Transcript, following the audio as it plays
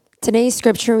Today's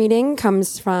scripture reading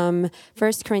comes from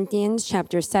 1 Corinthians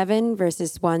chapter 7,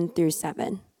 verses 1 through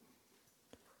 7.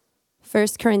 1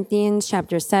 Corinthians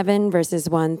chapter 7, verses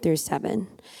 1 through 7.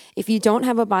 If you don't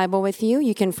have a Bible with you,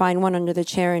 you can find one under the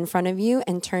chair in front of you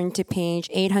and turn to page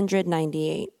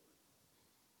 898.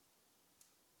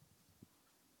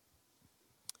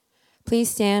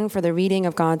 Please stand for the reading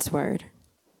of God's word.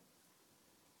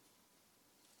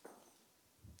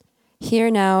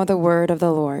 Hear now the word of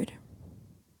the Lord.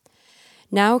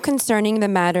 Now concerning the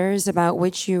matters about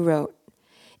which you wrote,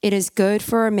 it is good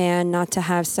for a man not to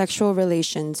have sexual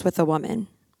relations with a woman.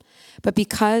 But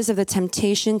because of the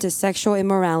temptation to sexual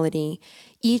immorality,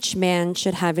 each man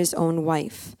should have his own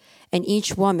wife, and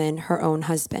each woman her own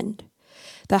husband.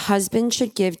 The husband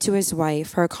should give to his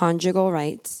wife her conjugal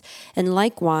rights, and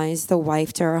likewise the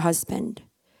wife to her husband.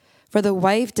 For the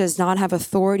wife does not have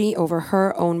authority over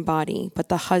her own body, but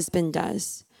the husband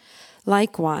does.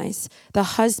 Likewise,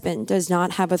 the husband does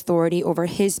not have authority over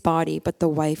his body, but the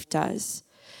wife does.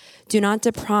 Do not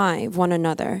deprive one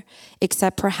another,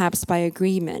 except perhaps by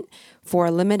agreement, for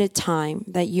a limited time,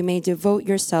 that you may devote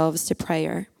yourselves to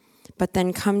prayer, but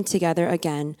then come together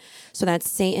again, so that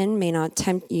Satan may not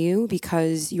tempt you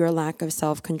because your lack of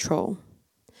self-control.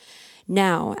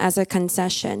 Now, as a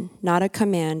concession, not a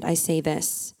command, I say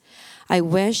this. I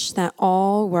wish that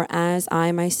all were as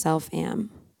I myself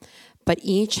am. But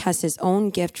each has his own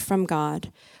gift from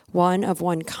God, one of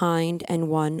one kind and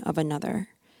one of another.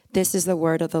 This is the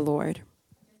word of the Lord.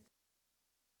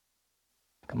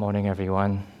 Good morning,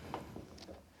 everyone.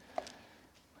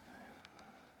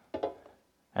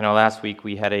 I know last week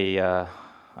we had a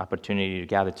opportunity to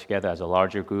gather together as a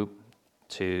larger group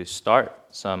to start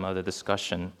some of the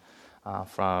discussion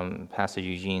from Pastor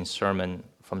Eugene's sermon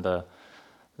from the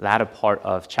latter part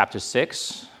of chapter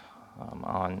 6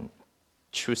 on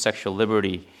true sexual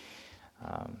liberty.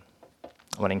 I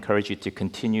want to encourage you to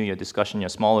continue your discussion in your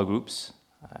smaller groups,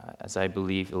 as I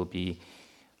believe it will be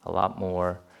a lot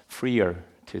more freer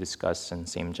to discuss in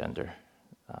same gender.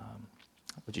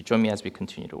 Would you join me as we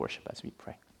continue to worship, as we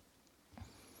pray?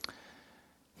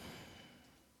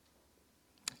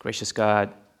 Gracious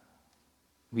God,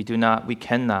 we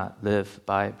cannot live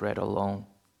by bread alone.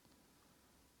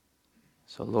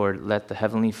 So Lord, let the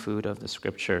heavenly food of the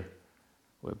scripture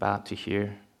we're about to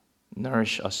hear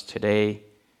nourish us today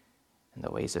in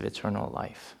the ways of eternal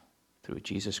life through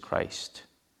Jesus Christ,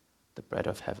 the bread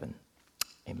of heaven.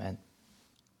 Amen.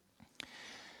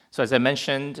 So as I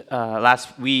mentioned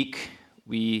last week,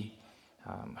 we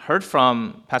heard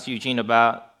from Pastor Eugene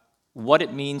about what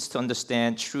it means to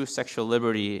understand true sexual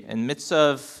liberty in midst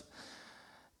of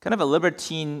kind of a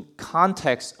libertine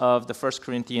context of the 1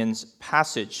 Corinthians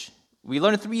passage. We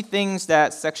learned three things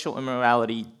that sexual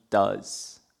immorality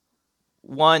does.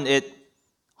 One, it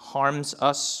harms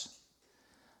us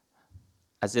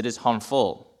as it is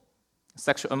harmful.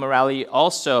 Sexual immorality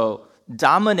also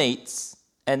dominates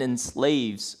and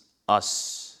enslaves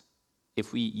us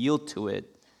if we yield to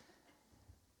it.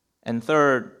 And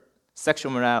third,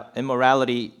 sexual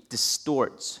immorality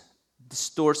distorts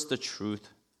the truth,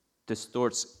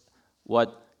 distorts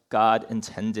what God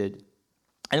intended.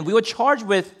 And we were charged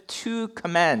with two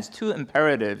commands, two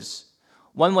imperatives.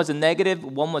 One was a negative,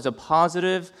 one was a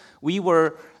positive. We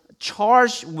were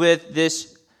charged with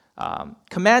this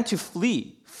command to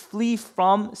flee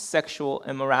from sexual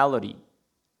immorality.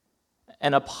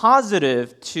 And a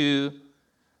positive to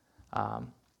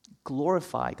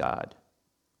glorify God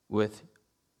with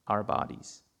our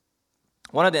bodies.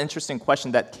 One of the interesting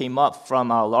questions that came up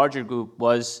from our larger group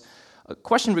was a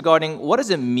question regarding what does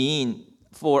it mean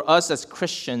for us as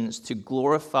Christians to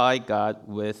glorify God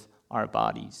with our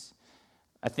bodies?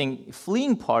 I think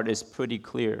fleeing part is pretty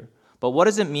clear, but what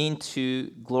does it mean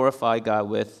to glorify God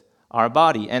with our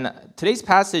body? And today's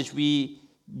passage, we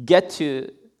get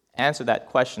to answer that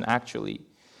question, actually.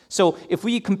 So if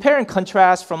we compare and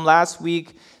contrast from last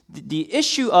week, the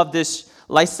issue of this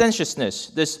licentiousness,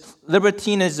 this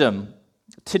libertinism,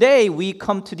 today we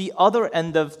come to the other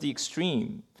end of the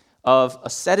extreme of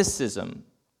asceticism,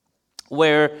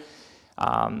 where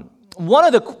one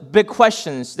of the big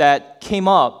questions that came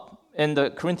up in the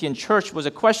Corinthian church was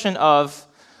a question of,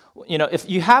 if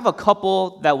you have a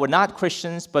couple that were not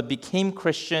Christians but became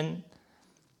Christian,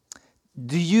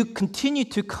 do you continue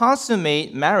to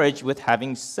consummate marriage with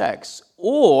having sex?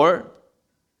 Or,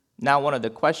 now one of the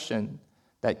questions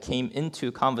that came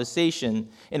into conversation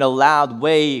in a loud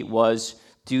way was,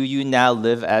 do you now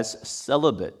live as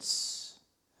celibates?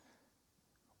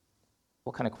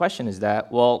 What kind of question is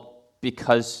that? Well,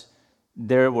 because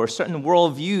there were certain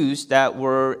worldviews that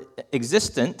were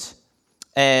existent,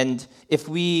 and if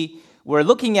we were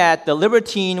looking at the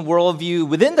libertine worldview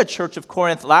within the Church of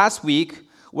Corinth last week,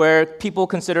 where people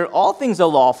consider all things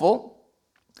unlawful,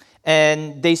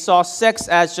 and they saw sex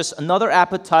as just another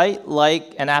appetite,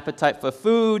 like an appetite for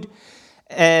food.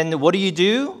 And what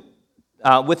do?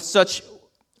 With such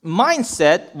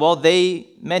mindset, well,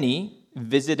 many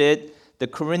visited the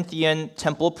Corinthian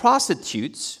temple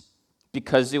prostitutes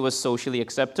because it was socially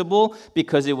acceptable,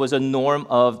 because it was a norm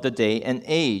of the day and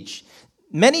age.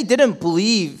 Many didn't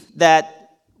believe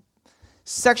that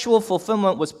sexual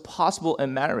fulfillment was possible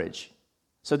in marriage.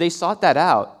 So they sought that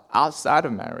out outside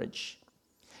of marriage.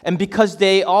 And because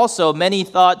many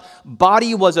thought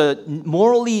body was a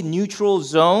morally neutral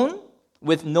zone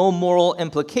with no moral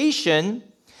implication,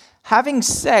 having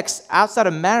sex outside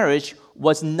of marriage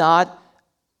was not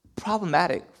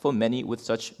problematic for many with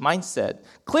such mindset.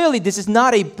 Clearly, this is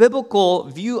not a biblical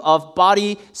view of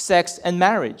body, sex, and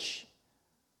marriage.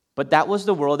 But that was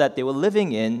the world that they were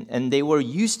living in, and they were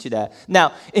used to that.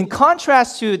 Now, in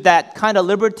contrast to that kind of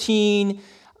libertine,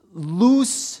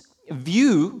 loose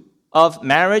view of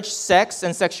marriage, sex,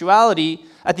 and sexuality,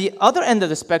 at the other end of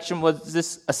the spectrum was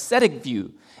this ascetic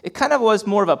view. It kind of was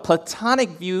more of a Platonic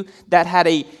view that had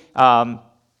a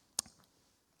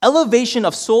elevation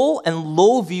of soul and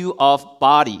low view of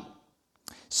body.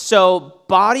 So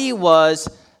body was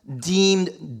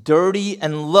deemed dirty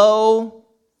and low.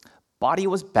 Body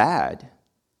was bad.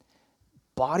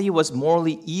 Body was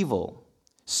morally evil.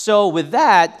 So with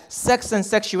that, sex and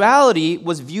sexuality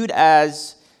was viewed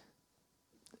as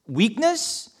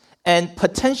weakness and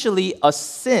potentially a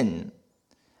sin.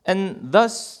 And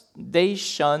thus, they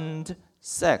shunned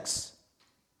sex.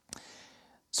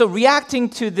 So reacting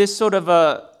to this sort of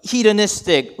a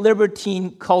hedonistic,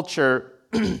 libertine culture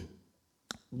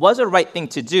was a right thing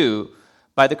to do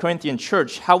by the Corinthian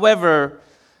church. However,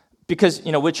 because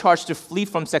we're charged to flee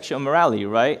from sexual immorality,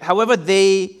 right? However,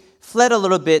 they fled a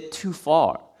little bit too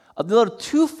far, a little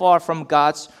too far from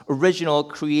God's original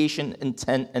creation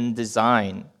intent and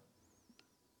design.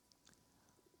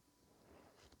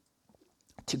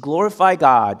 To glorify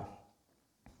God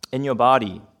in your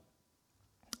body,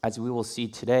 as we will see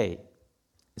today,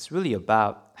 is really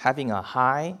about having a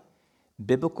high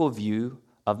biblical view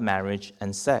of marriage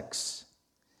and sex.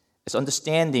 It's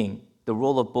understanding the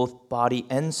role of both body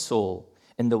and soul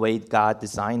in the way God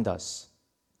designed us.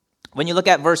 When you look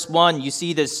at verse 1, you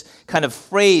see this kind of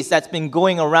phrase that's been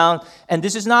going around, and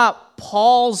this is not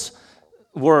Paul's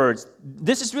words.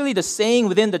 This is really the saying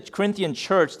within the Corinthian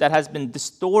church that has been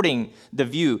distorting the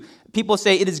view. People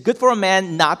say it is good for a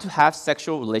man not to have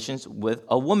sexual relations with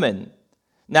a woman.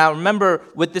 Now remember,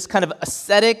 with this kind of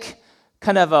ascetic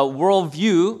kind of a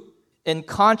worldview, in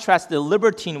contrast to the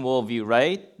libertine worldview,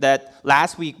 right, that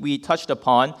last week we touched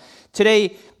upon,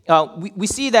 today we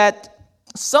see that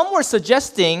some were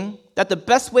suggesting that the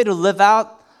best way to live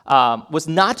out was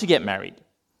not to get married.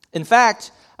 In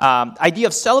fact, idea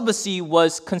of celibacy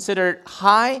was considered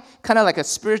high, kind of like a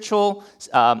spiritual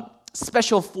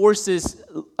special forces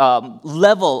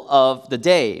level of the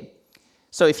day.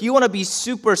 So if you want to be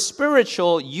super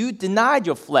spiritual, you denied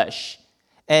your flesh.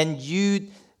 And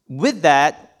with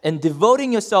that, and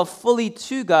devoting yourself fully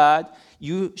to God,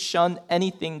 you shunned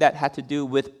anything that had to do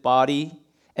with body.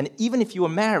 And even if you were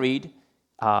married,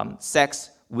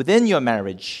 sex within your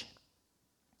marriage.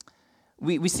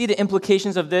 We see the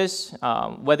implications of this,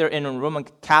 whether in a Roman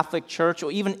Catholic Church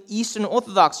or even Eastern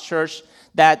Orthodox Church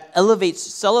that elevates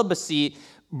celibacy,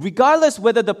 regardless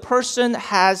whether the person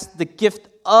has the gift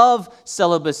of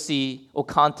celibacy or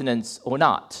continence or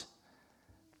not.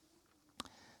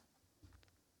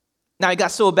 Now, it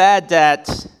got so bad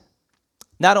that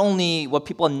not only were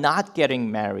people not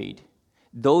getting married,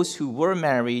 those who were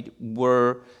married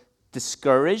were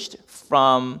discouraged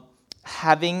from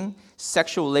having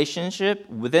sexual relationship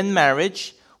within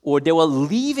marriage, or they were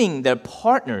leaving their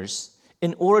partners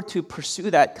in order to pursue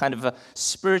that kind of a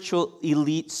spiritual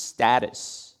elite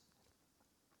status.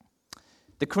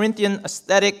 The Corinthian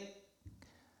aesthetic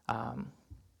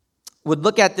would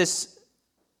look at this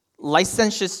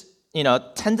licentious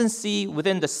tendency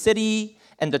within the city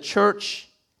and the church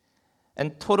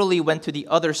and totally went to the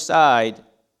other side,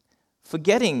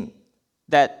 forgetting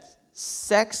that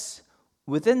sex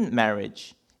within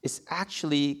marriage is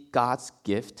actually God's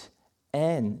gift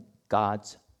and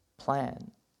God's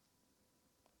plan.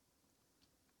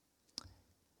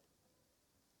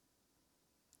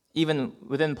 Even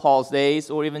within Paul's days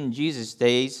or even Jesus'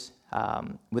 days,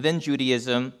 within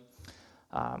Judaism,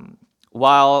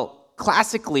 while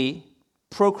classically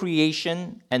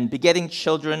procreation and begetting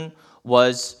children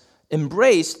was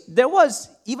embraced, there was,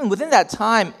 even within that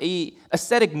time, a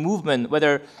ascetic movement,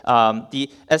 whether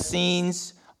the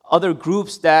Essenes other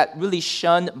groups that really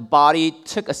shunned body,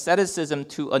 took asceticism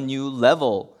to a new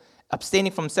level,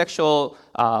 abstaining from sexual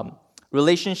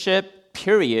relationship,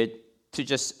 period, to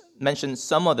just mention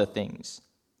some of the things.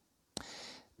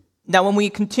 Now, when we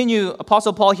continue,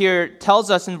 Apostle Paul here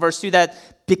tells us in verse 2 that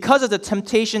because of the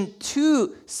temptation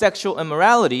to sexual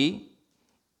immorality,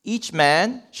 each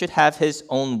man should have his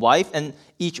own wife and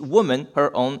each woman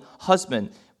her own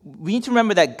husband. We need to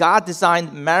remember that God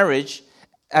designed marriage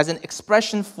as an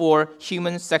expression for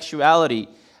human sexuality.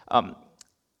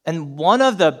 And one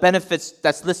of the benefits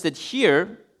that's listed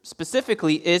here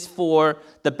specifically is for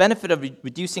the benefit of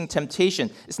reducing temptation.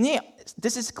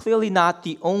 This is clearly not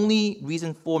the only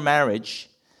reason for marriage,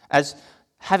 as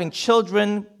having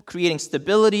children, creating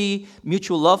stability,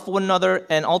 mutual love for one another,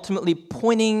 and ultimately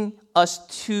pointing us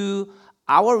to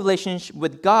our relationship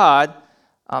with God.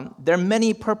 There are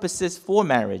many purposes for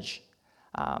marriage.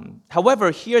 However,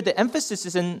 here the emphasis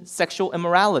is in sexual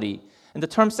immorality. And the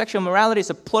term sexual immorality is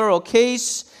a plural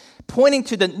case, pointing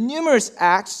to the numerous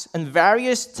acts and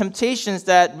various temptations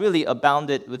that really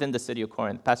abounded within the city of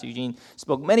Corinth. Pastor Eugene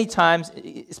spoke many times,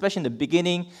 especially in the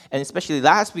beginning, and especially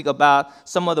last week, about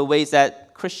some of the ways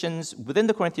that Christians within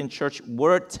the Corinthian church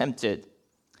were tempted.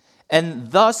 And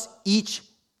thus, each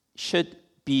should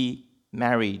be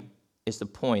married, is the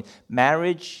point.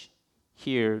 Marriage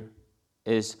here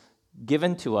is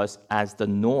given to us as the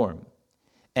norm.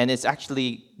 And it's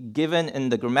actually given in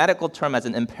the grammatical term as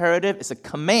an imperative. It's a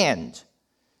command.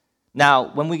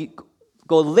 Now, when we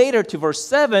go later to verse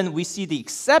 7, we see the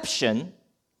exception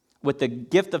with the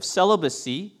gift of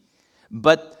celibacy.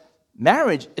 But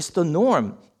marriage is the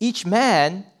norm. Each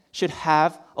man should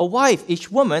have a wife, each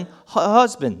woman a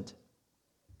husband.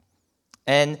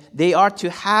 And they are to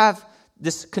have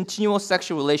this continual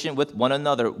sexual relation with one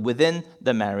another within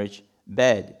the marriage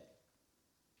bed.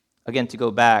 Again, to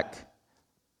go back,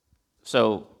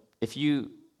 so if you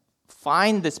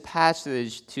find this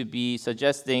passage to be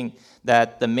suggesting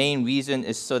that the main reason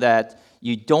is so that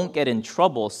you don't get in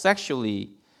trouble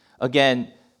sexually,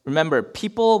 again, remember,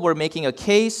 people were making a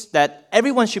case that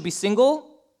everyone should be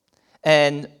single,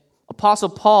 and Apostle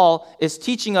Paul is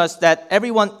teaching us that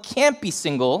everyone can't be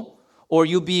single or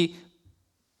you'll be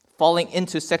falling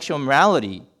into sexual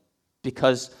immorality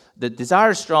because the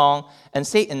desire is strong and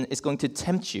Satan is going to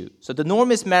tempt you. So the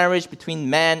norm is marriage between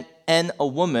man and a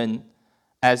woman,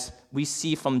 as we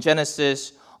see from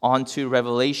Genesis on to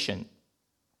Revelation.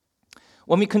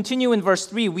 When we continue in verse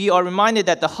 3, we are reminded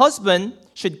that the husband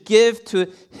should give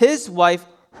to his wife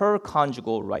her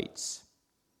conjugal rights.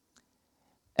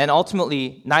 And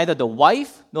ultimately, neither the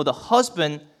wife nor the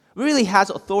husband really has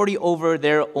authority over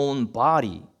their own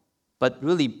body, but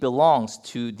really belongs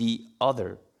to the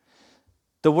other.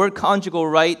 The word conjugal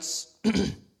rights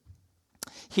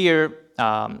here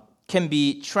can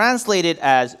be translated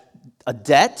as a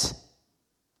debt,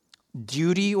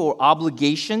 duty, or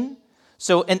obligation.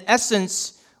 So in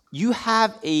essence, you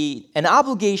have an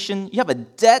obligation, you have a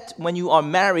debt when you are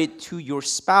married to your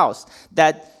spouse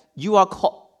that you are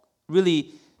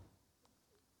really,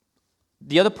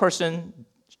 the other person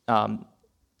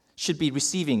should be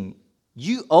receiving.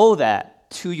 You owe that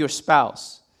to your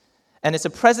spouse. And it's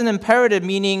a present imperative,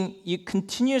 meaning you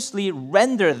continuously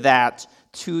render that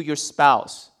to your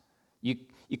spouse.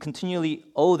 You continually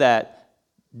owe that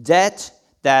debt,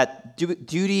 that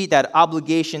duty, that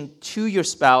obligation to your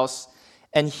spouse.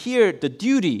 And here, the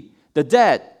duty, the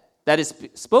debt that is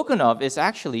spoken of is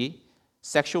actually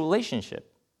sexual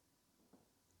relationship.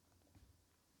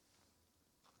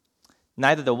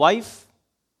 Neither the wife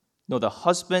nor the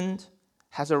husband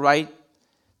has a right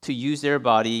to use their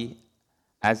body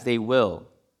as they will.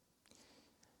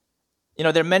 You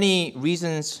know, there are many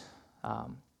reasons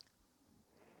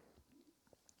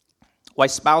why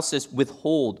spouses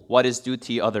withhold what is due to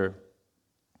the other.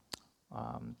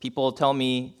 People tell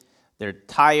me they're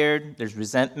tired, there's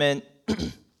resentment,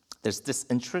 there's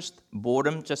disinterest,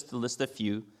 boredom, just to list a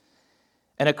few.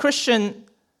 And a Christian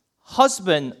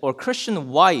husband or Christian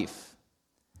wife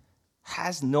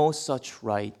has no such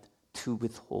right to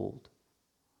withhold.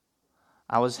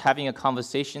 I was having a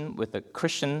conversation with a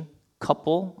Christian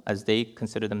couple, as they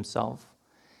consider themselves,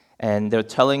 and they're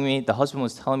telling me, the husband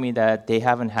was telling me that they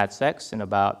haven't had sex in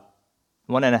about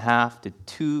 1.5 to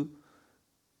 2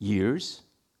 years,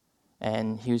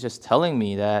 and he was just telling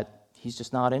me that he's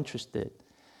just not interested.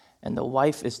 And the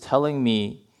wife is telling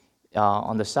me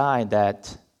on the side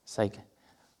that it's like,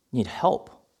 need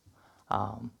help.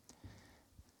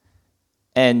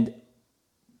 And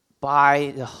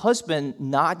by the husband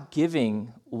not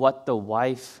giving what the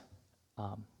wife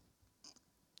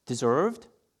deserved,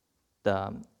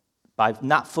 by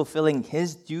not fulfilling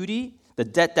his duty, the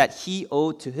debt that he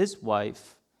owed to his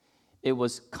wife, it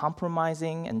was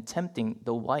compromising and tempting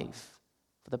the wife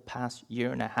for the past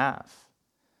year and a half.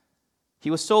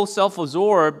 He was so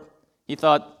self-absorbed, he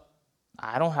thought,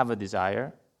 I don't have a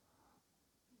desire.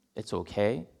 It's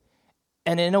okay.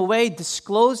 And in a way,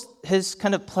 disclosed his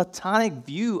kind of platonic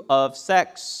view of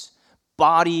sex,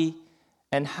 body,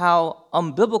 and how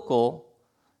unbiblical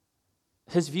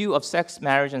his view of sex,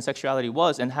 marriage, and sexuality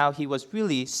was, and how he was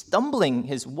really stumbling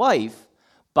his wife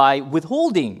by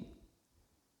withholding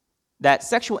that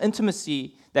sexual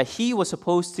intimacy that he was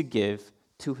supposed to give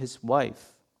to his wife.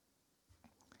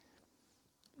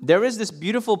 There is this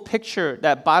beautiful picture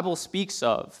that Bible speaks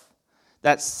of,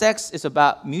 that sex is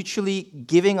about mutually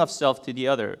giving of self to the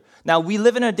other. Now, we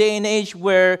live in a day and age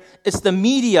where it's the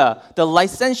media, the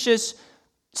licentious,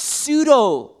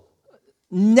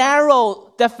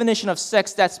 narrow definition of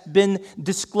sex that's been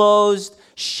disclosed,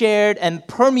 shared, and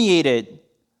permeated.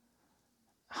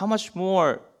 How much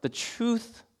more the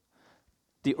truth,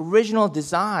 the original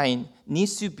design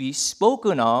needs to be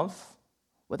spoken of,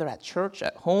 whether at church,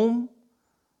 at home.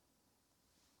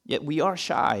 Yet we are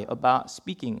shy about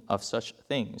speaking of such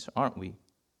things, aren't we?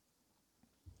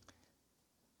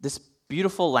 This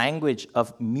beautiful language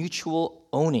of mutual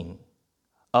owning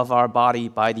of our body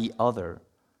by the other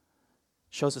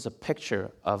shows us a picture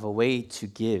of a way to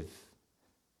give.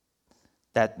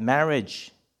 That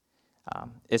marriage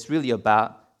is really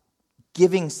about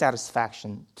giving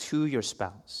satisfaction to your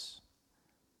spouse.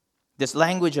 This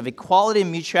language of equality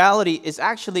and mutuality is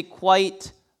actually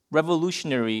quite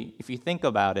revolutionary, if you think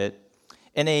about it.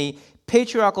 In a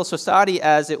patriarchal society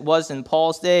as it was in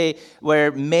Paul's day, where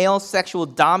male sexual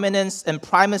dominance and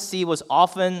primacy was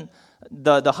often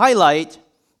the highlight,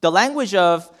 the language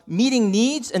of meeting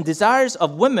needs and desires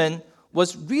of women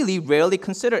was really rarely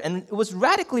considered. And it was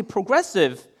radically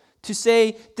progressive to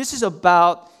say this is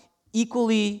about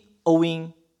equally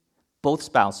owing both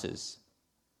spouses.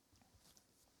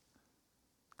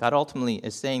 God ultimately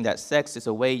is saying that sex is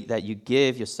a way that you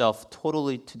give yourself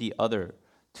totally to the other,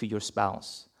 to your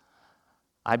spouse.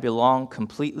 I belong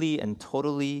completely and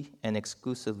totally and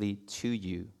exclusively to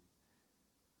you.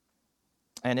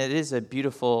 And it is a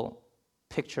beautiful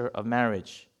picture of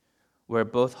marriage, where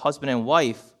both husband and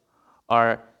wife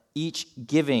are each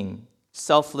giving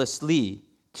selflessly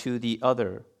to the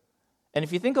other. And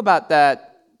if you think about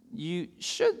that, you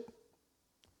should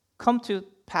come to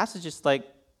passages like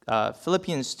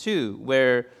Philippians 2,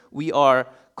 where we are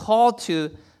called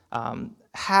to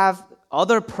have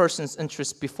other person's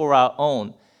interests before our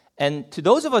own. And to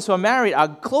those of us who are married,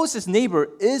 our closest neighbor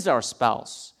is our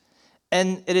spouse.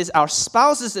 And it is our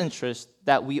spouse's interest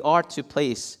that we are to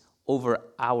place over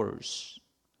ours.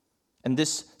 And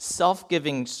this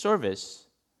self-giving service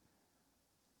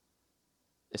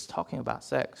is talking about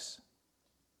sex.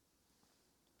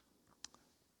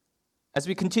 As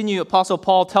we continue, Apostle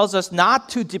Paul tells us not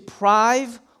to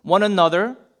deprive one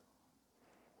another.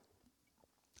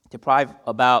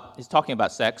 He's talking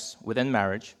about sex within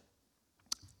marriage,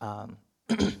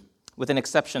 with an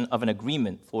exception of an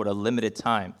agreement for a limited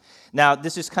time. Now,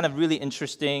 this is kind of really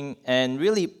interesting and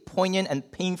really poignant and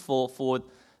painful for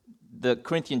the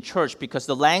Corinthian church, because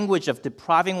the language of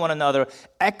depriving one another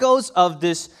echoes of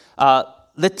this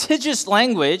litigious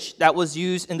language that was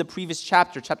used in the previous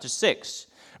chapter 6.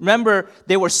 Remember,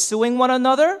 they were suing one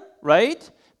another, right?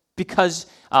 Because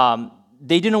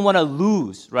they didn't want to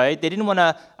lose, right? They didn't want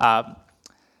to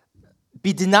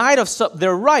be denied of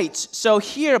their rights. So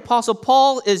here, Apostle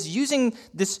Paul is using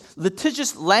this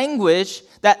litigious language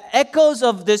that echoes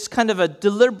of this kind of a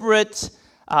deliberate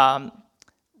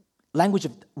language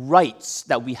of rights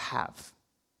that we have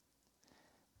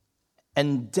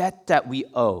and debt that we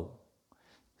owe.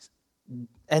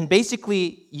 And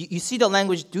basically, you see the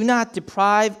language, do not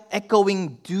deprive,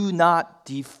 echoing, do not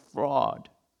defraud.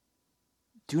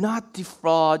 Do not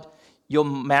defraud your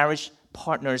marriage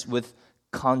partners with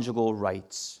conjugal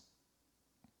rights.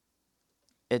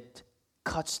 It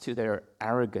cuts to their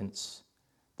arrogance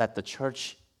that the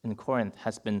church in Corinth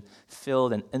has been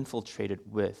filled and infiltrated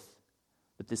with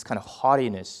this kind of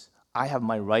haughtiness. I have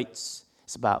my rights.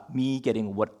 It's about me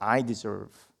getting what I deserve.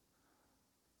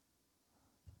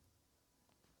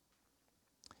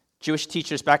 Jewish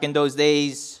teachers back in those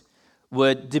days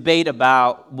would debate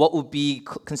about what would be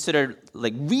considered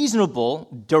like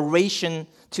reasonable duration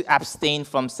to abstain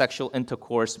from sexual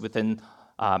intercourse within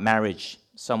marriage.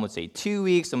 Some would say 2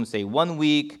 weeks, some would say 1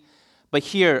 week. But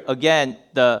here, again,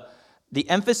 the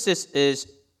emphasis is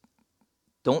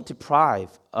don't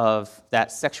deprive of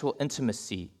that sexual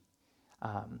intimacy.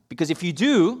 Because if you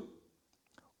do,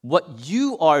 what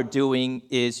you are doing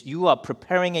is you are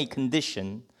preparing a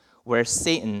condition where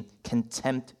Satan can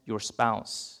tempt your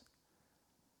spouse.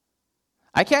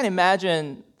 I can't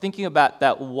imagine thinking about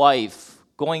that wife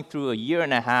going through a year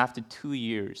and a half to 2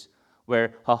 years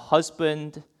where her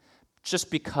husband,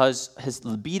 just because his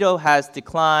libido has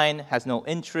declined, has no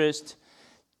interest,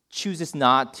 chooses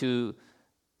not to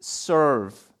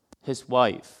serve his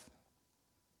wife.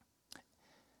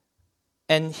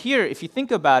 And here, if you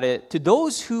think about it, to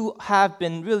those who have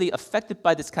been really affected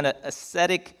by this kind of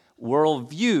ascetic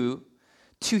worldview,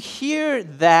 to hear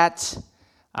that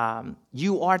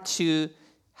you are to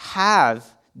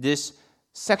have this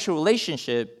sexual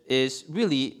relationship is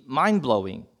really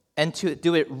mind-blowing. And to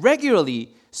do it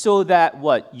regularly so that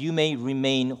what? You may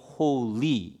remain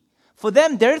holy. For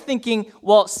them, they're thinking,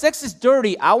 well, sex is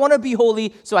dirty. I want to be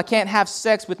holy, so I can't have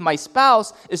sex with my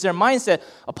spouse, is their mindset.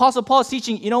 Apostle Paul is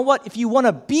teaching, you know what? If you want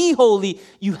to be holy,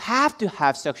 you have to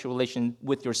have sexual relation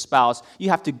with your spouse.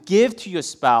 You have to give to your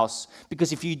spouse,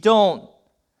 because if you don't,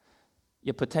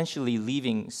 you're potentially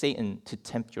leaving Satan to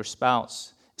tempt your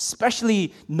spouse.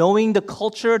 Especially knowing the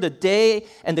culture, the day,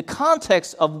 and the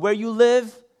context of where you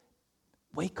live.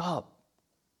 Wake up,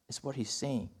 is what he's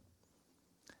saying.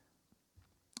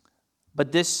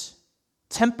 But this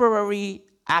temporary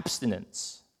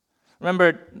abstinence,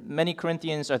 remember, many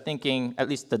Corinthians are thinking, at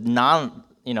least the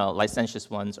non-licentious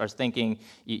ones are thinking,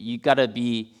 you gotta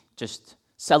be just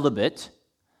celibate.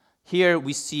 Here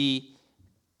we see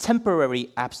temporary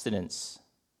abstinence.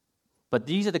 But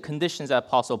these are the conditions that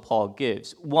Apostle Paul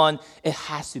gives. One, it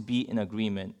has to be in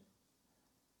agreement.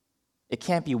 It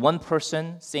can't be one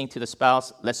person saying to the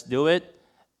spouse, let's do it,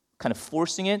 kind of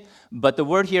forcing it. But the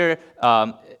word here,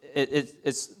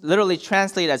 it's literally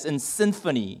translated as in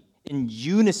symphony, in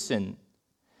unison.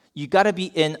 You got to be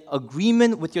in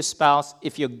agreement with your spouse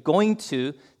if you're going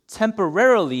to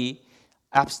temporarily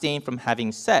abstain from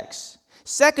having sex.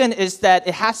 Second is that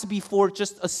it has to be for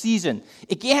just a season.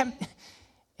 It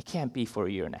can't be for a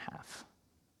year and a half.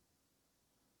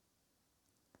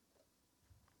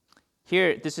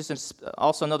 Here, this is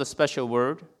also another special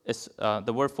word. It's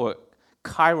the word for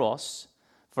kairos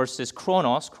versus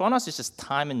chronos. Chronos is just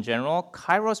time in general.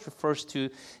 Kairos refers to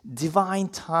divine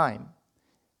time,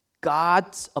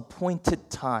 God's appointed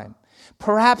time.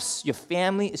 Perhaps your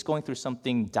family is going through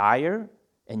something dire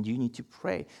and you need to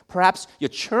pray. Perhaps your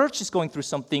church is going through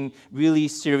something really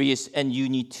serious and you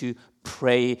need to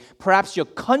pray. Perhaps your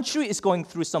country is going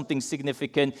through something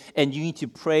significant and you need to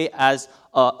pray as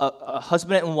a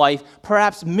husband and wife.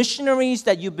 Perhaps missionaries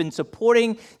that you've been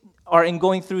supporting are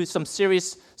going through some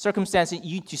serious circumstances,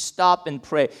 you need to stop and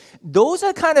pray. Those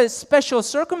are kind of special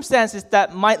circumstances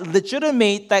that might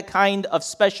legitimate that kind of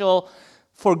special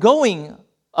foregoing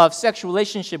of sexual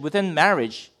relationship within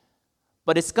marriage.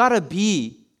 But it's got to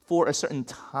be for a certain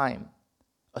time,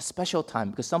 a special time,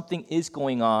 because something is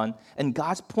going on, and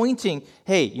God's pointing,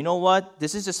 hey, you know what?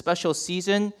 This is a special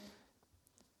season,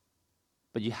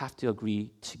 but you have to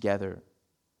agree together.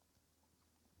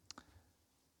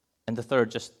 And the third,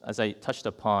 just as I touched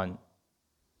upon,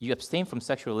 you abstain from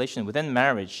sexual relation within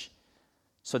marriage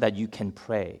so that you can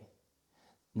pray,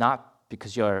 not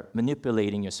because you're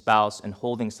manipulating your spouse and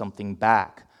holding something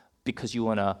back, because you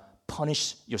want to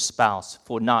punish your spouse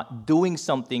for not doing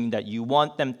something that you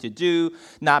want them to do,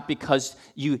 not because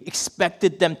you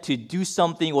expected them to do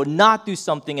something or not do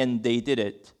something and they did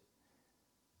it.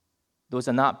 Those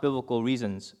are not biblical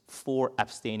reasons for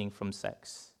abstaining from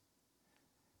sex.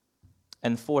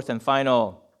 And fourth and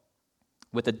final,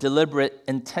 with a deliberate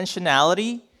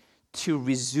intentionality to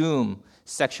resume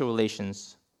sexual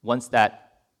relations once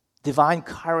that divine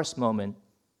kairos moment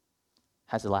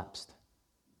has elapsed.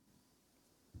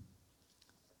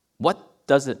 What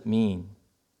does it mean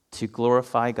to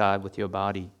glorify God with your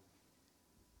body?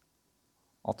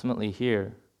 Ultimately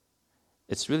here,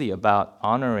 it's really about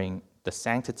honoring the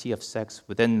sanctity of sex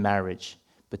within marriage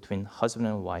between husband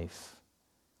and wife.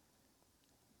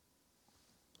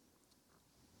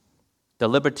 The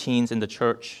libertines in the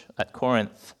church at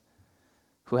Corinth,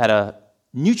 who had a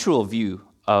neutral view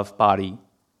of body,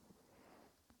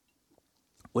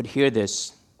 would hear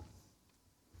this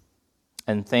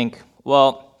and think,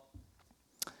 well,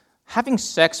 having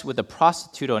sex with a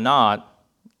prostitute or not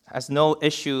has no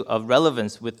issue of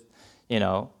relevance with,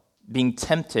 being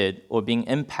tempted or being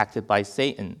impacted by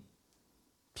Satan,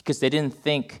 because they didn't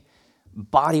think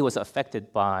body was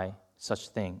affected by such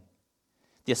thing.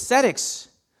 The ascetics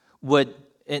would,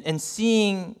 in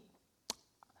seeing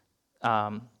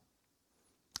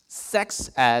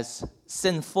sex as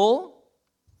sinful,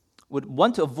 would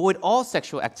want to avoid all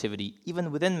sexual activity,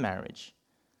 even within marriage.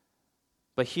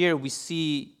 But here we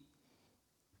see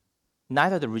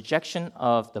neither the rejection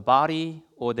of the body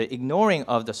or the ignoring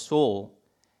of the soul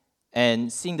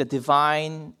and seeing the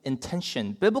divine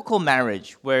intention, biblical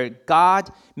marriage, where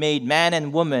God made man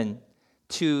and woman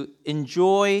to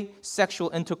enjoy sexual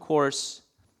intercourse,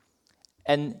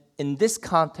 and in this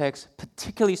context,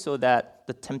 particularly so that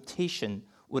the temptation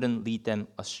wouldn't lead them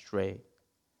astray.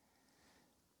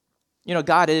 You know,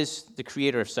 God is the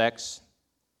creator of sex.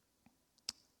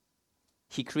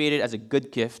 He created it as a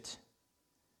good gift.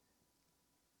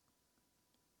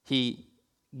 He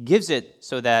gives it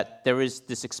so that there is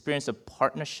this experience of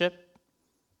partnership.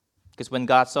 Because when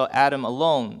God saw Adam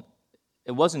alone,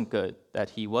 it wasn't good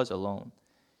that he was alone.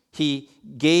 He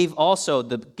gave also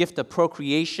the gift of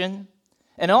procreation,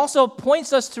 and also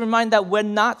points us to remind that we're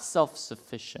not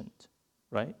self-sufficient,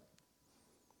 right?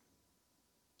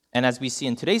 And as we see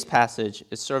in today's passage,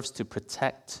 it serves to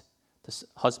protect the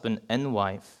husband and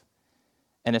wife,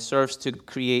 and it serves to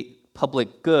create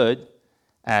public good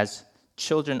as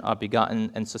children are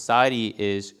begotten and society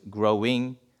is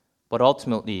growing. But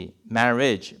ultimately,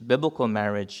 marriage, biblical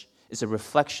marriage, is a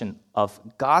reflection of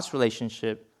God's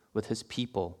relationship with his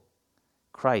people,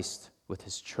 Christ with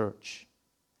his church.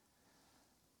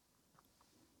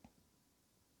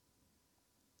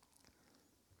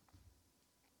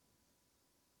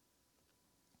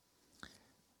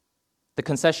 The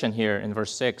concession here in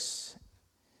verse 6,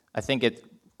 I think it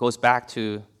goes back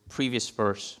to previous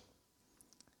verse.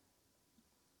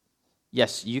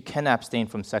 Yes, you can abstain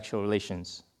from sexual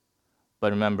relations,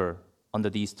 but remember, under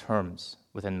these terms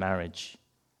within marriage,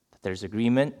 that there's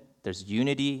agreement, there's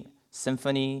unity,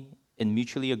 symphony in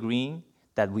mutually agreeing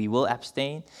that we will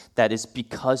abstain. That is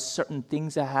because certain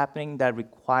things are happening that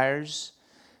requires,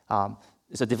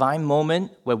 it's a divine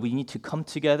moment where we need to come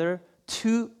together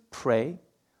to pray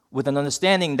with an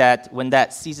understanding that when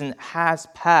that season has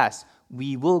passed,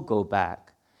 we will go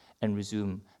back and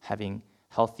resume having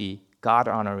healthy,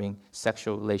 God-honoring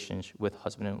sexual relations with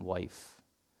husband and wife.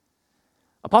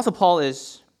 Apostle Paul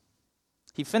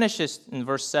he finishes in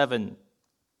verse 7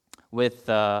 with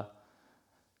by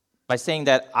saying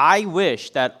that I wish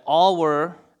that all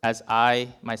were as I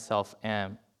myself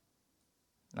am.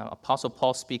 Now, Apostle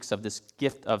Paul speaks of this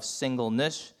gift of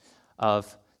singleness,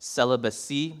 of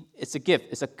celibacy. It's a gift,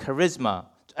 it's a charisma,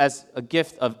 as a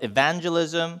gift of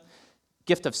evangelism,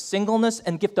 gift of singleness,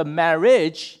 and gift of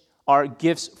marriage are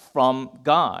gifts from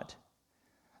God.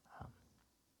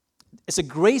 It's a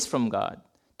grace from God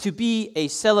to be a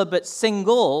celibate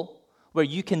single where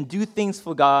you can do things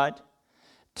for God,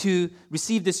 to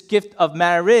receive this gift of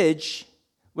marriage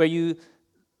where you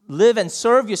live and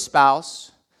serve your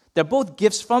spouse. They're both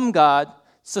gifts from God,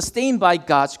 sustained by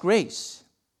God's grace.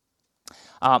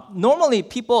 Normally,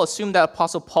 people assume that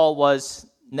Apostle Paul was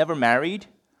never married.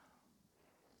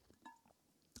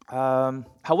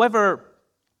 However,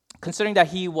 considering that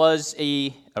he was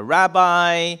a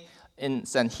rabbi in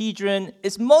Sanhedrin,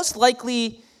 it's most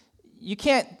likely you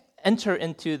can't enter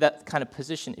into that kind of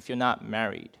position if you're not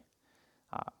married.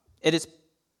 It is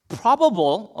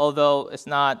probable, although it's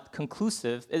not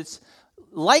conclusive, it's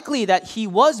likely that he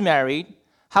was married.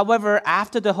 However,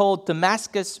 after the whole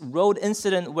Damascus Road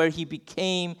incident where he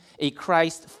became a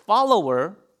Christ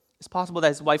follower, it's possible that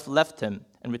his wife left him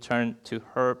and returned to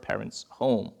her parents'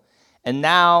 home. And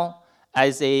now,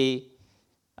 as a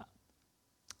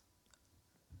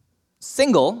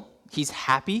single, he's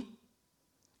happy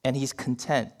and he's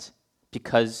content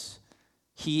because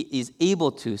he is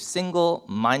able to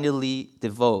single-mindedly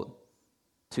devote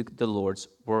to the Lord's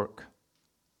work.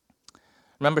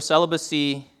 Remember,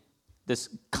 celibacy, this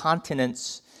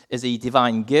continence, is a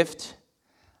divine gift,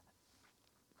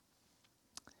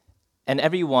 and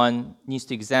everyone needs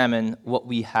to examine what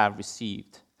we have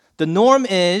received. The norm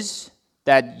is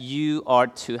that you are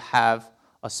to have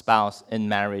a spouse in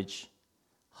marriage,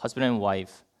 husband and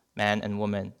wife, man and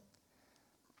woman.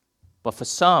 But for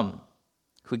some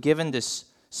who are given this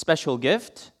special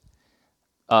gift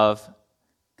of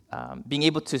being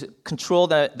able to control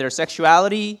their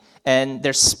sexuality and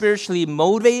they're spiritually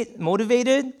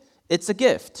motivated, it's a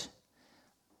gift.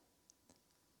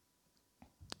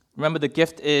 Remember, the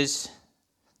gift is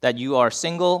that you are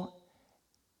single,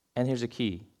 and here's the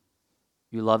key.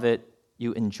 You love it,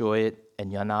 you enjoy it,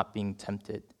 and you're not being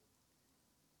tempted.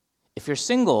 If you're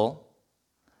single,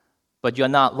 but you're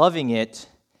not loving it,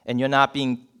 and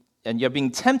you're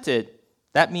being tempted,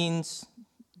 that means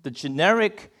the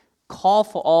generic call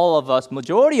for all of us,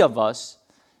 majority of us,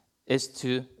 is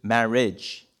to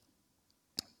marriage.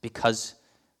 Because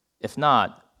if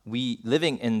not, we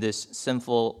living in this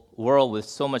sinful world with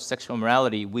so much sexual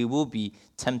immorality, we will be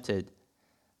tempted.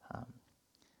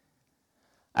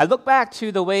 I look back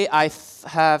to the way I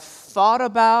have thought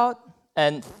about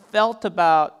and felt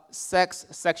about sex,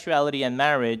 sexuality, and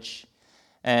marriage,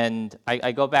 And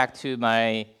I go back to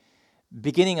my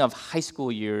beginning of high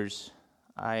school years.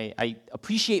 I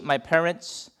appreciate my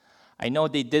parents. I know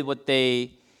they did what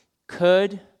they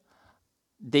could.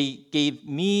 They gave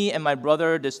me and my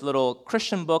brother this little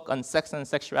Christian book on sex and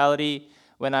sexuality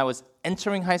when I was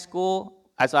entering high school.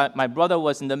 My brother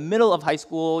was in the middle of high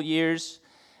school years,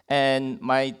 and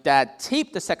my dad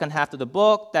taped the second half of the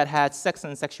book that had sex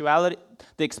and sexuality,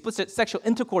 the explicit sexual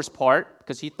intercourse part,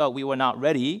 because he thought we were not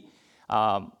ready.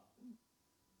 But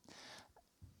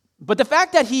the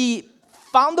fact that he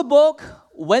found the book,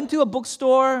 went to a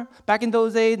bookstore, back in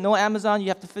those days, no Amazon, you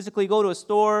have to physically go to a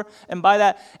store and buy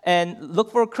that, and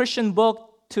look for a Christian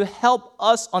book to help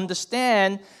us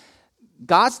understand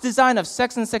God's design of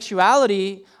sex and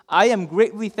sexuality, I am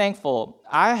greatly thankful.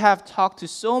 I have talked to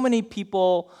so many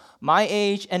people my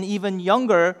age and even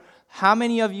younger. How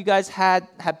many of you guys had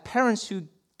parents who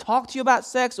talked to you about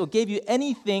sex or gave you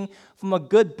anything from a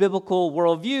good biblical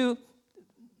worldview?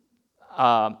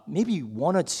 Maybe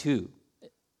one or two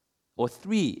or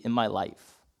three in my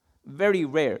life. Very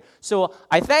rare. So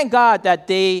I thank God that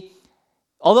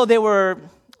although they were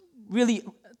really,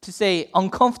 to say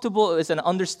uncomfortable is an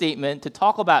understatement, to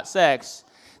talk about sex,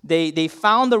 they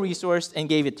found the resource and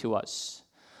gave it to us.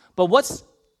 But what's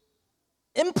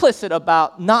implicit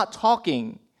about not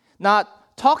talking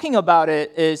about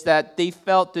it is that they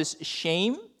felt this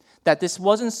shame that this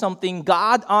wasn't something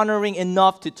God-honoring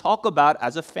enough to talk about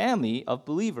as a family of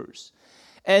believers.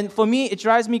 And for me, it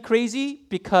drives me crazy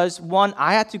because, one,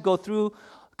 I had to go through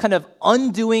kind of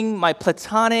undoing my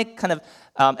platonic kind of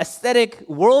aesthetic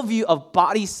worldview of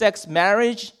body, sex,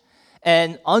 marriage,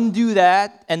 and undo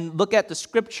that and look at the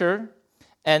scripture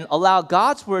and allow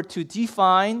God's word to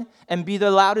define and be the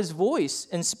loudest voice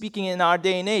in speaking in our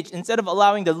day and age. Instead of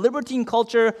allowing the libertine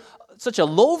culture, such a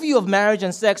low view of marriage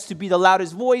and sex, to be the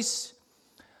loudest voice,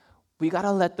 we got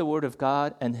to let the word of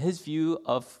God and his view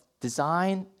of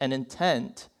design and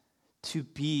intent to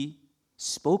be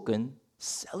spoken,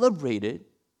 celebrated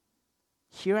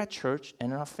here at church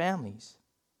and in our families.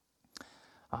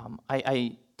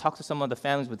 I talk to some of the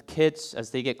families with kids as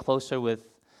they get closer with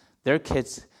their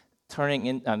kids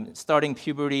starting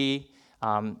puberty.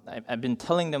 I've been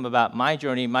telling them about my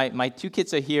journey. My two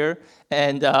kids are here,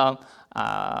 and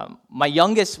my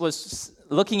youngest was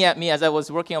looking at me as I was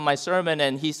working on my sermon,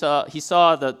 and he saw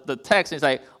the text, and he's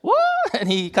like, "What?" And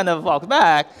he kind of walked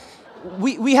back.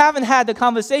 We haven't had the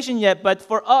conversation yet, but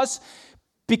for us,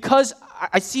 because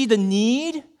I see the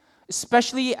need,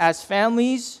 especially as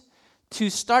families, to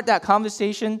start that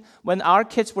conversation. When our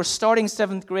kids were starting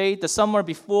 7th grade, the summer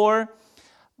before,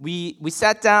 we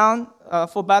sat down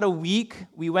for about a week.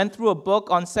 We went through a book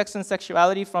on sex and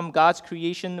sexuality from God's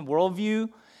creation worldview,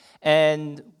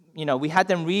 and we had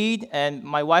them read, and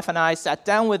my wife and I sat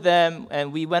down with them,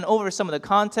 and we went over some of the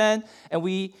content, and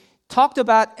we talked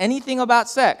about anything about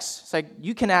sex. It's like,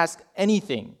 you can ask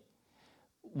anything.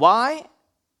 Why?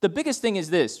 The biggest thing is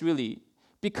this, really,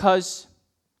 because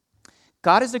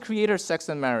God is the creator of sex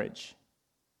and marriage.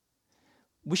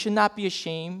 We should not be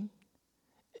ashamed.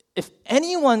 If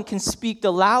anyone can speak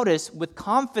the loudest with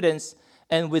confidence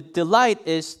and with delight,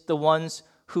 is the ones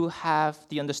who have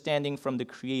the understanding from the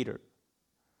Creator.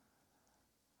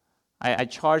 I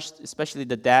charged especially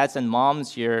the dads and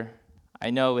moms here. I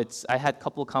know I had a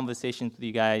couple of conversations with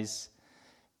you guys.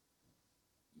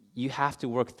 You have to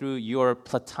work through your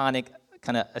platonic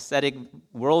kind of aesthetic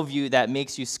worldview that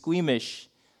makes you squeamish,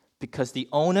 because the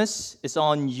onus is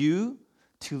on you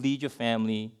to lead your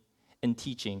family in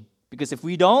teaching. Because if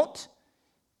we don't,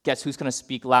 guess who's going to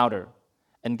speak louder?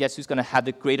 And guess who's going to have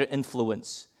the greater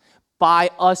influence? By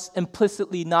us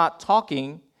implicitly not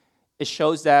talking, it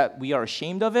shows that we are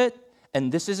ashamed of it,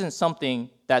 and this isn't something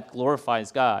that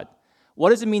glorifies God. What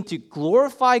does it mean to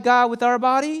glorify God with our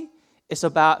body? It's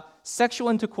about sexual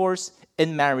intercourse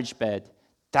in marriage bed.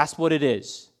 That's what it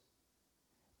is.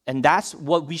 And that's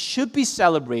what we should be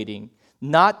celebrating,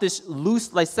 not this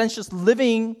loose, licentious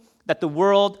living that the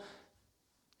world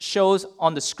shows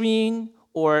on the screen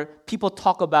or people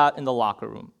talk about in the locker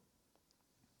room.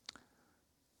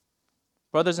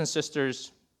 Brothers and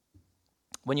sisters,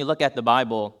 when you look at the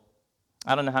Bible,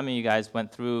 I don't know how many of you guys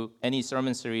went through any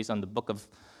sermon series on the book of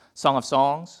Song of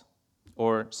Songs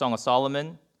or Song of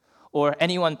Solomon, or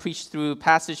anyone preached through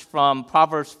passage from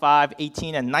Proverbs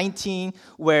 5:18 and 19,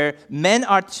 where men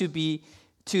are to be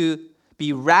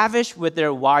ravished with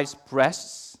their wives'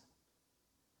 breasts.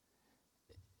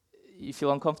 You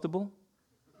feel uncomfortable?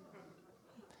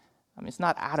 I mean, it's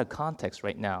not out of context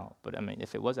right now, but I mean,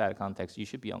 if it was out of context, you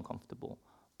should be uncomfortable.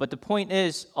 But the point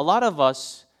is, a lot of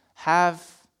us have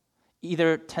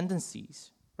either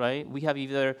tendencies, right? We have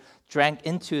either drank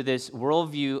into this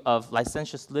worldview of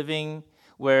licentious living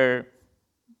where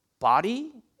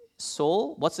body,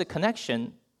 soul, what's the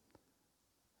connection?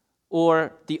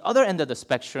 Or the other end of the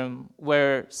spectrum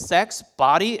where sex,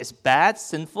 body is bad,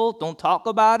 sinful, don't talk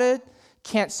about it,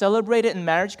 can't celebrate it in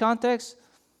marriage context.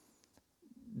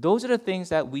 Those are the things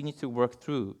that we need to work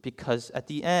through, because at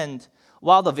the end,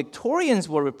 while the Victorians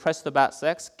were repressed about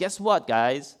sex, guess what,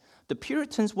 guys? The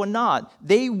Puritans were not.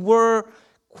 They were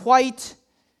quite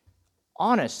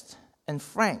honest and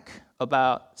frank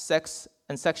about sex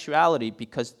and sexuality,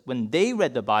 because when they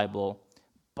read the Bible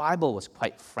was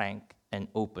quite frank and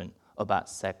open about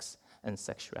sex and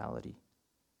sexuality.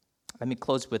 Let me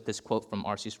close with this quote from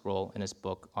R.C. Sproul in his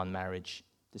book on marriage.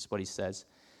 This is what he says.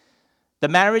 "The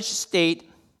marriage state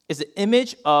is the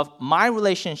image of my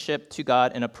relationship to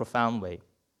God in a profound way.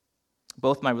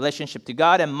 Both my relationship to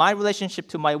God and my relationship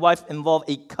to my wife involve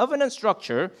a covenant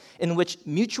structure in which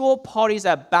mutual parties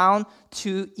are bound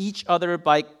to each other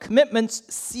by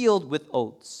commitments sealed with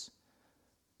oaths.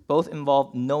 Both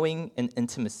involve knowing and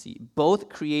intimacy. Both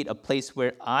create a place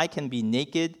where I can be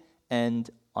naked and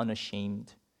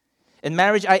unashamed. In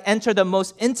marriage, I enter the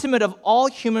most intimate of all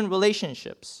human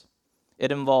relationships.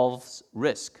 It involves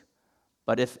risk.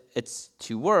 But if it's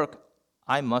to work,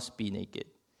 I must be naked.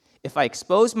 If I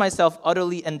expose myself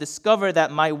utterly and discover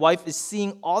that my wife is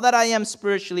seeing all that I am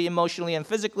spiritually, emotionally, and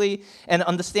physically, and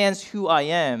understands who I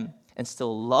am and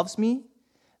still loves me,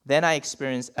 then I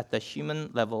experience at the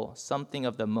human level something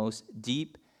of the most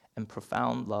deep and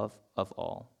profound love of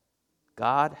all.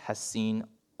 God has seen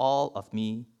all of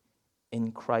me.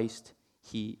 In Christ,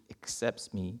 He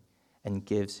accepts me and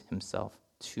gives Himself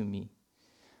to me."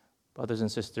 Brothers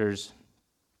and sisters,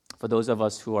 for those of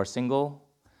us who are single,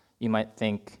 you might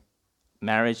think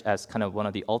marriage as kind of one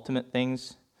of the ultimate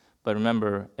things. But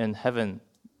remember, in heaven,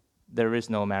 there is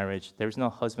no marriage. There is no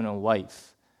husband and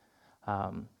wife.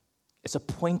 It's a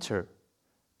pointer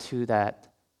to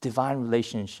that divine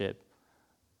relationship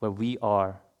where we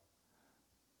are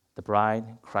the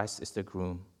bride, Christ is the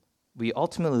groom. We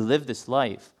ultimately live this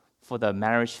life for the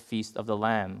marriage feast of the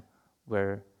Lamb,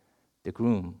 where the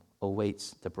groom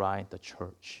awaits the bride, the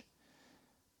church.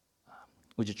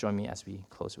 Would you join me as we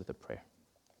close with a prayer?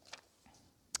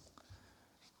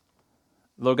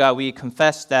 Lord God, we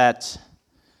confess that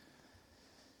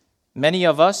many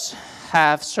of us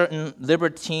have certain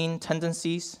libertine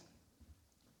tendencies.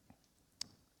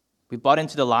 We bought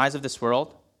into the lies of this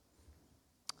world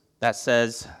that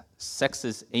says sex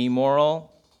is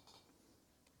amoral,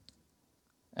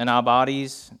 and our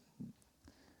bodies,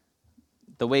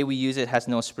 the way we use it has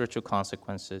no spiritual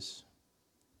consequences.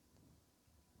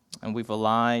 And we've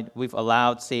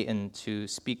allowed Satan to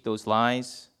speak those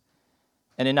lies.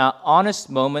 And in our honest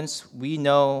moments, we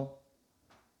know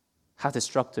how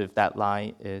destructive that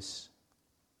lie is.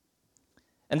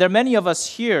 And there are many of us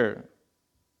here,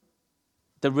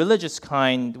 the religious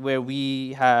kind, where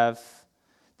we have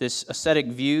this ascetic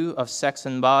view of sex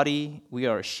and body. We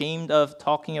are ashamed of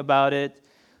talking about it.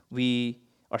 We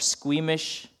are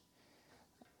squeamish.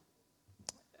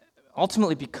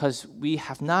 Ultimately, because we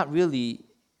have not really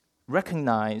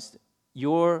recognized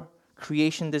your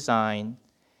creation design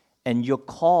and your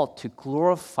call to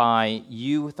glorify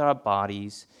you with our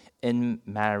bodies in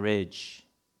marriage.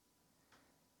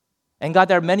 And God,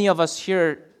 there are many of us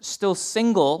here still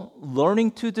single,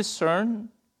 learning to discern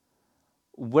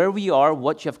where we are,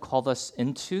 what you have called us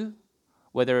into,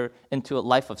 whether into a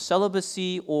life of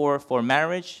celibacy or for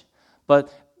marriage.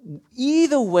 But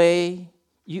either way,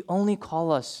 you only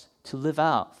call us to live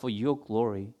out for your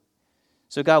glory.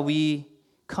 So God, we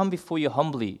come before you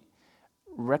humbly,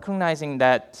 recognizing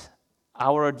that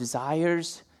our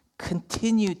desires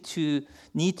continue to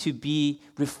need to be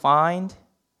refined,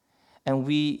 and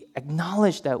we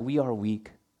acknowledge that we are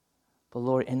weak. But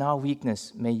Lord, in our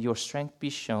weakness, may your strength be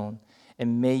shown,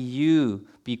 and may you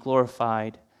be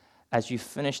glorified as you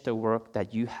finish the work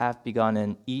that you have begun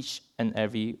in each and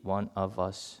every one of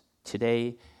us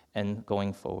today and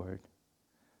going forward.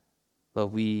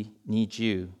 Lord, we need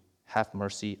you. Have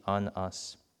mercy on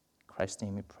us. In Christ's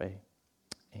name we pray.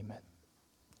 Amen.